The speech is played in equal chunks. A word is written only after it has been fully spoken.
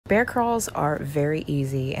Bear crawls are very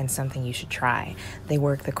easy and something you should try. They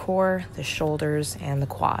work the core, the shoulders, and the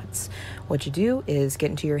quads. What you do is get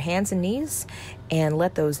into your hands and knees and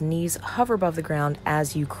let those knees hover above the ground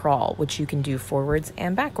as you crawl, which you can do forwards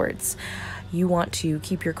and backwards. You want to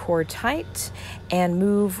keep your core tight and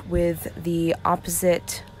move with the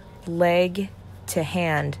opposite leg to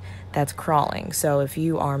hand that's crawling. So if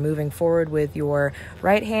you are moving forward with your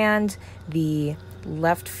right hand, the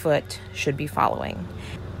left foot should be following.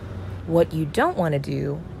 What you don't want to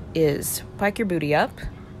do is pike your booty up,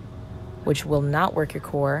 which will not work your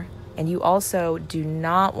core, and you also do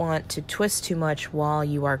not want to twist too much while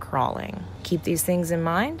you are crawling. Keep these things in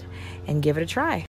mind and give it a try.